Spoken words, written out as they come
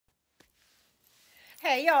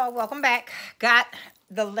Hey y'all, welcome back. Got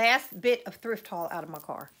the last bit of thrift haul out of my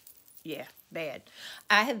car. Yeah, bad.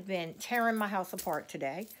 I have been tearing my house apart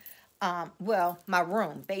today. Well, my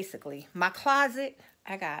room, basically. My closet,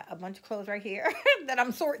 I got a bunch of clothes right here that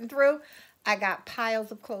I'm sorting through. I got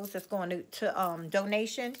piles of clothes that's going to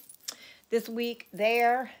donation this week.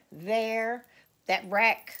 There. That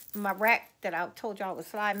rack, my rack that I told y'all was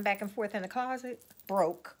sliding back and forth in the closet,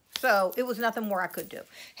 broke. So it was nothing more I could do.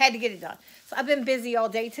 Had to get it done. So I've been busy all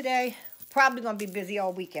day today. Probably going to be busy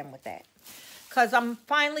all weekend with that. Because I'm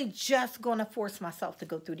finally just going to force myself to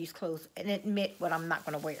go through these clothes and admit what I'm not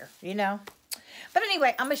going to wear, you know? But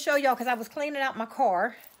anyway, I'm going to show y'all because I was cleaning out my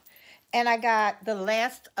car. And I got the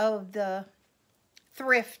last of the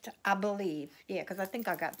thrift, I believe. Yeah, because I think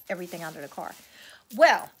I got everything out of the car.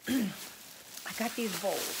 Well, I got these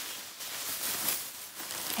bowls.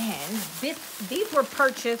 And these were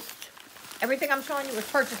purchased. Everything I'm showing you was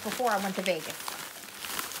purchased before I went to Vegas.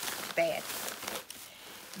 Bad.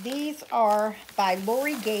 These are by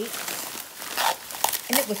Lori Gates.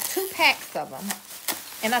 And it was 2 packs of them.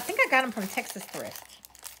 And I think I got them from Texas Thrift.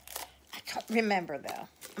 I don't remember, though.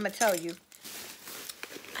 I'm going to tell you.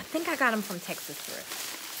 I think I got them from Texas Thrift.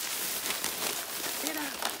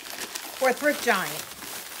 Or Thrift Giant.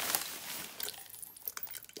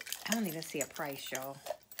 I don't even see a price, y'all.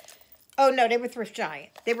 Oh, no, they were Thrift Giant.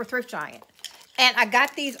 They were Thrift Giant. And I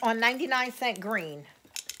got these on 99-cent green.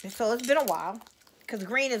 And so it's been a while. Because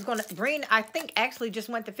green, I think, actually just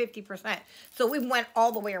went to 50%. So we went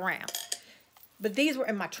all the way around. But these were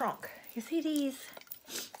in my trunk. You see these?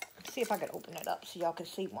 Let's see if I can open it up so y'all can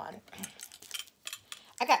see one.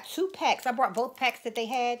 I got 2 packs. I brought both packs that they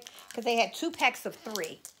had. Because they had 2 packs of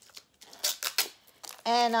 3.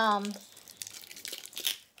 And,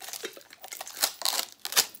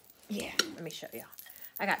 yeah, let me show y'all.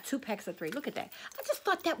 I got 2 packs of 3. Look at that. I just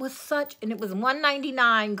thought that was such, and it was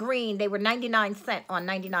 $1.99 green. They were 99-cent on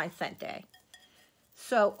 99-cent day.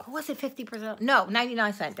 So, was it 50%? No,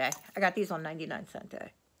 99-cent day. I got these on 99-cent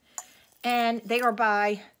day. And they are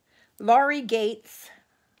by Lori Gates.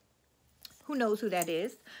 Who knows who that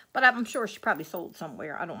is? But I'm sure she probably sold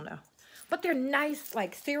somewhere. I don't know. But they're nice,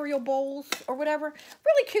 like cereal bowls or whatever.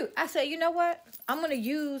 Really cute. I said, you know what? I'm going to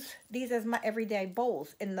use these as my everyday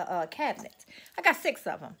bowls in the cabinets. I got 6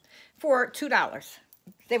 of them for $2.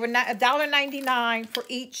 They were $1.99 for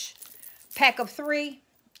each pack of 3.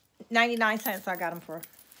 99 cents I got them for.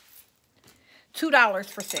 $2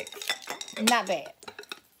 for 6. Not bad.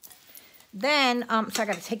 Then, so I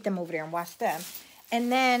got to take them over there and wash them. And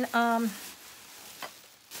then,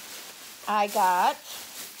 I got...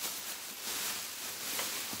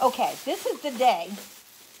 Okay, this is the day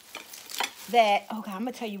that, okay, I'm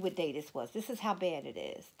going to tell you what day this was. This is how bad it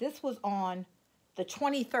is. This was on the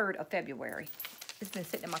 23rd of February. It's been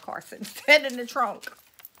sitting in my car since then in the trunk.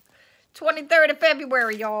 23rd of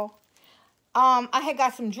February, y'all. I had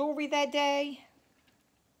got some jewelry that day.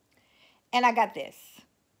 And I got this.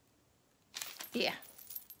 Yeah.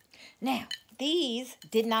 Now, these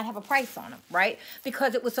did not have a price on them, right?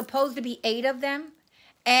 Because it was supposed to be 8 of them.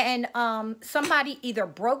 And somebody either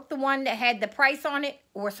broke the one that had the price on it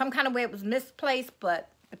or some kind of way it was misplaced. But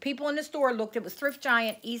the people in the store looked. It was Thrift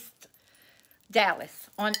Giant, East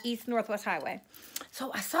Dallas on East Northwest Highway.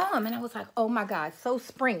 So I saw them and I was like, oh my God, so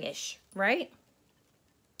springish, right?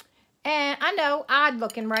 And I know, odd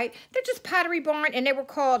looking, right? They're just Pottery Barn and they were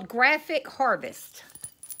called Graphic Harvest.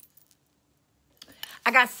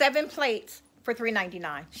 I got 7 plates for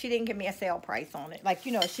 $3.99. She didn't give me a sale price on it. Like,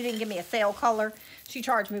 you know, she didn't give me a sale color. She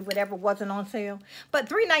charged me whatever wasn't on sale. But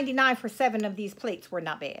 $3.99 for 7 of these plates were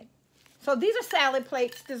not bad. So these are salad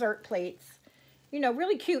plates, dessert plates. You know,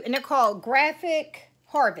 really cute. And they're called Graphic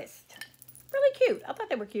Harvest. Really cute. I thought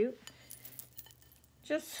they were cute.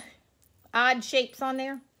 Just odd shapes on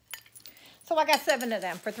there. So I got 7 of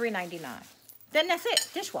them for $3.99. Then that's it.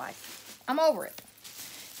 Dishwise. I'm over it.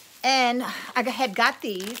 And I had got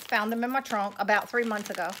these, found them in my trunk about 3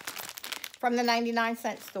 months ago from the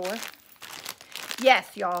 99-cent store.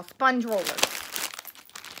 Yes, y'all, sponge rollers.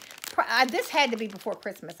 This had to be before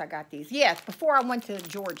Christmas I got these. Yes, before I went to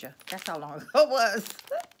Georgia. That's how long ago it was.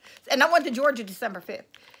 And I went to Georgia December 5th.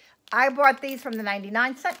 I bought these from the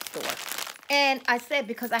 99-cent store. And I said,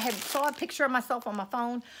 because I had saw a picture of myself on my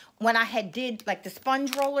phone when I had did like the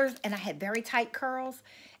sponge rollers and I had very tight curls.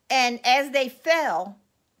 And as they fell,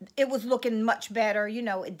 it was looking much better. You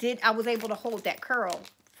know, I was able to hold that curl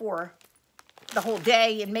for the whole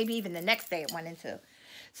day and maybe even the next day it went into.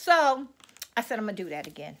 So I said, I'm going to do that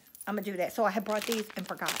again. I'm going to do that. So I had brought these and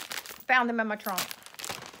forgot. Found them in my trunk.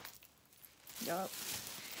 Yup.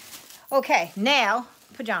 Okay, now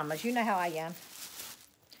pajamas. You know how I am.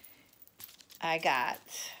 I got,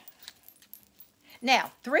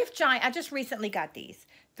 now, Thrift Giant, I just recently got these.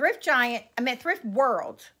 Thrift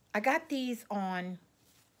World. I got these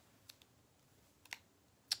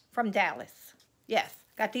from Dallas. Yes,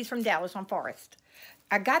 got these from Dallas on Forest.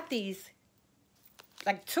 I got these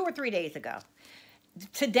like 2 or 3 days ago.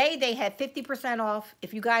 Today they had 50% off.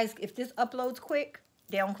 If this uploads quick,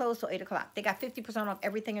 they don't close till 8 o'clock. They got 50% off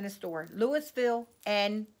everything in the store. Louisville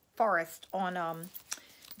and Forest on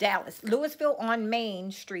Dallas. Louisville on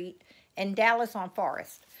Main Street and Dallas on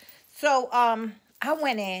Forest. So I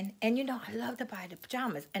went in, and you know, I love to buy the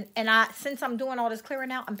pajamas. And since I'm doing all this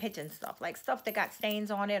clearing out, I'm pitching stuff. Like stuff that got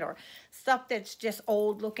stains on it or stuff that's just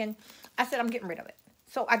old looking. I said, I'm getting rid of it.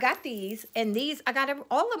 So I got these, and these,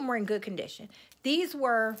 all of them were in good condition. These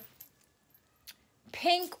were,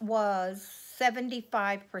 pink was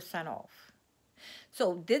 75% off.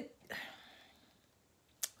 So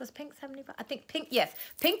was pink 75? I think pink, yes.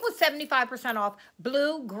 Pink was 75% off.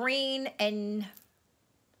 Blue, green, and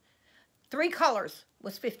 3 colors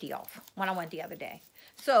was 50 off when I went the other day.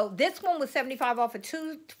 So this one was 75 off at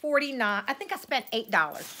 $2.49. I think I spent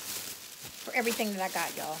 $8 for everything that I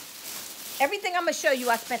got, y'all. Everything I'm going to show you,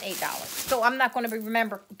 I spent $8. So I'm not going to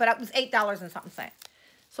remember, but it was $8 and something cents.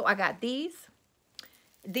 So I got these.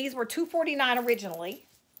 These were $2.49 originally,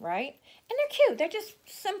 right? And they're cute. They're just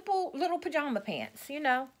simple little pajama pants, you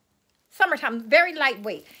know. Summertime, very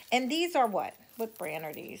lightweight. And these are what? What brand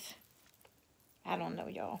are these? I don't know,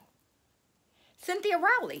 y'all. Cynthia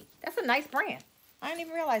Rowley. That's a nice brand. I didn't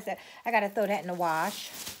even realize that. I got to throw that in the wash.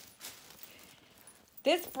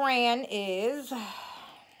 This brand is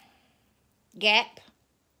Gap.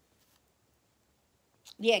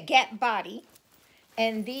 Yeah, Gap Body.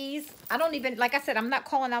 And these, I don't even, like I said, I'm not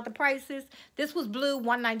calling out the prices. This was blue,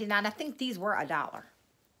 $1.99. I think these were $1.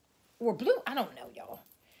 Or blue, I don't know, y'all.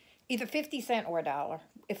 Either 50 cents or $1,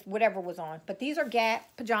 if whatever was on. But these are Gap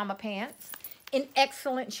pajama pants in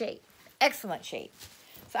excellent shape. Excellent shape.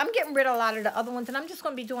 So I'm getting rid of a lot of the other ones, and I'm just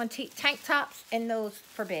going to be doing tank tops and those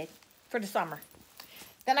for bed, for the summer.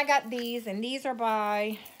 Then I got these, and these are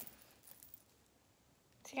by,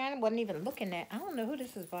 see, I wasn't even looking at, I don't know who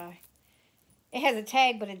this is by. It has a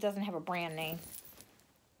tag, but it doesn't have a brand name.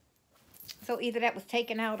 So either that was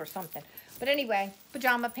taken out or something. But anyway,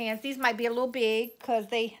 pajama pants. These might be a little big because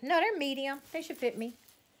they're medium. They should fit me.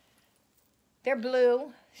 They're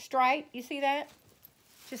blue, stripe. You see that?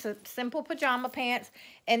 Just a simple pajama pants.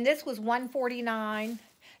 And this was $1.49.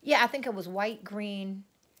 Yeah, I think it was white, green,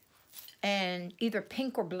 and either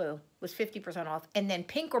pink or blue was 50% off. And then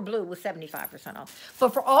pink or blue was 75% off.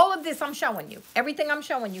 But for all of this I'm showing you, everything I'm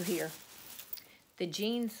showing you here, the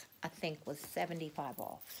jeans, I think, was 75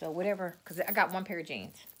 off. So whatever, because I got 1 pair of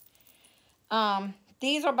jeans.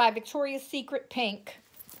 These are by Victoria's Secret Pink.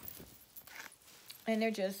 And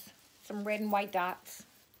they're just some red and white dots.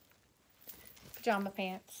 Pajama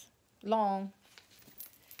pants. Long.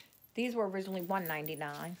 These were originally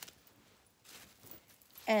 $1.99.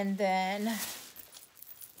 And then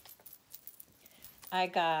I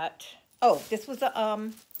got, oh, this was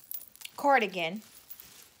a cardigan.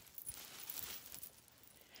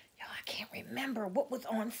 I can't remember what was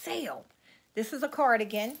on sale. This is a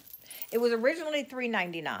cardigan. It was originally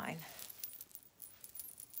 $3.99.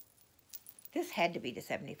 This had to be the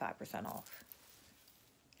 75% off.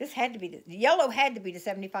 This had to be the yellow had to be the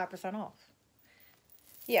 75% off.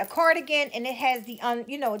 Yeah, a cardigan, and it has the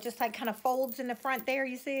you know, it just like kind of folds in the front there,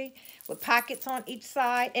 you see, with pockets on each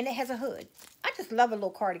side, and it has a hood. I just love a little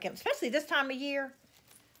cardigan, especially this time of year.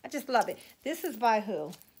 I just love it. This is by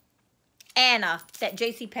who? Anna, that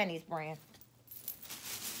JCPenney's brand.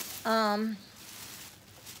 And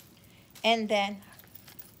then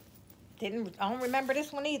I don't remember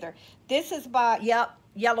this one either. This is by, yep,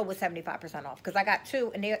 yellow was 75% off because I got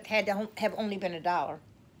 2 and they had to have only been $1.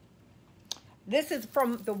 This is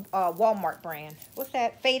from the Walmart brand. What's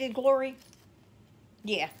that? Faded Glory?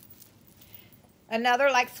 Yeah. Another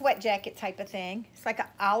like sweat jacket type of thing. It's like an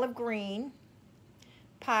olive green,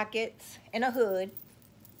 pockets, and a hood.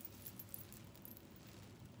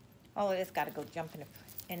 All of this got to go jump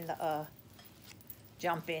in the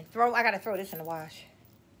jump in. I got to throw this in the wash.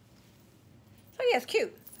 So yeah, it's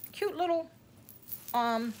cute. Cute little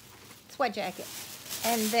sweat jacket.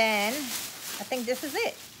 And then I think this is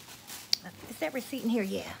it. Is that receipt in here?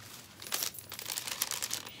 Yeah.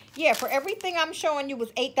 Yeah, for everything I'm showing you was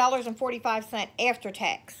 $8.45 after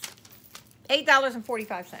tax.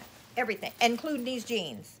 $8.45. Everything, including these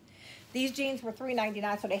jeans. These jeans were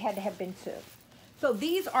 $3.99, so they had to have been 2. So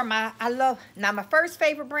these are my first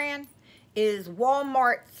favorite brand is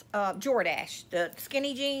Walmart's Jordache, the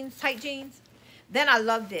skinny jeans, tight jeans. Then I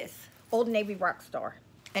love this, Old Navy Rockstar.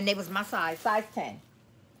 And they was my size 10.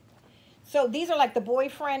 So these are like the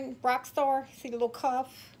boyfriend Rockstar. See the little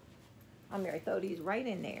cuff? I'm going to throw these right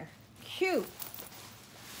in there. Cute.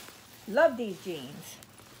 Love these jeans.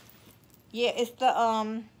 Yeah, it's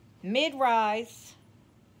the mid-rise.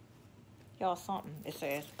 Y'all something it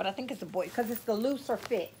says. But I think it's a boy because it's the looser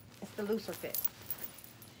fit. It's the looser fit.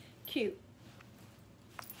 Cute.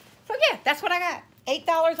 So yeah, that's what I got.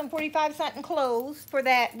 $8.45 in clothes for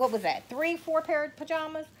that. What was that? 4 pair of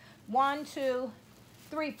pajamas. 1, 2,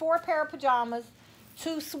 3, 4 pair of pajamas.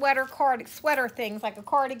 2 sweater things like a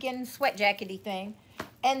cardigan, sweat jackety thing,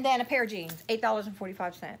 and then a pair of jeans.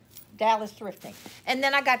 $8.45. Dallas thrifting. And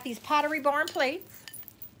then I got these Pottery Barn plates.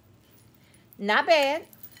 Not bad.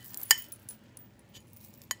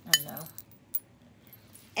 I know.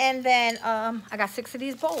 And then I got 6 of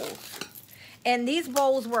these bowls. And these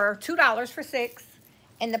bowls were $2 for 6.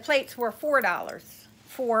 And the plates were $4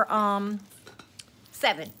 for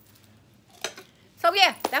 7. So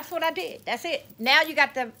yeah, that's what I did. That's it. Now you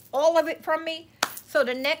got all of it from me. So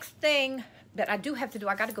the next thing that I do have to do,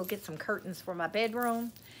 I got to go get some curtains for my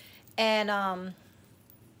bedroom. And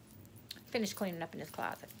finish cleaning up in this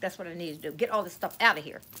closet. That's what I need to do. Get all this stuff out of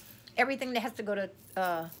here. Everything that has to go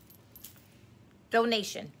to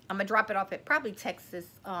donation. I'm going to drop it off at probably Texas.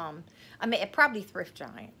 At probably Thrift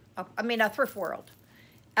Giant. Thrift World.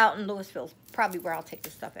 Out in Louisville, probably where I'll take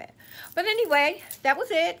this stuff at. But anyway, that was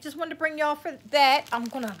it. Just wanted to bring y'all for that.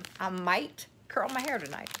 I might curl my hair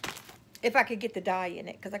tonight. If I could get the dye in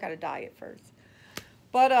it, because I got to dye it first.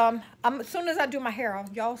 But as soon as I do my hair,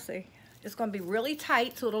 y'all see. It's going to be really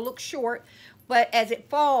tight, so it'll look short. But as it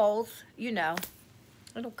falls, you know,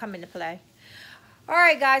 it'll come into play. All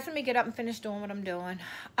right, guys, let me get up and finish doing what I'm doing.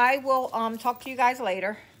 I will talk to you guys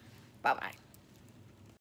later. Bye-bye.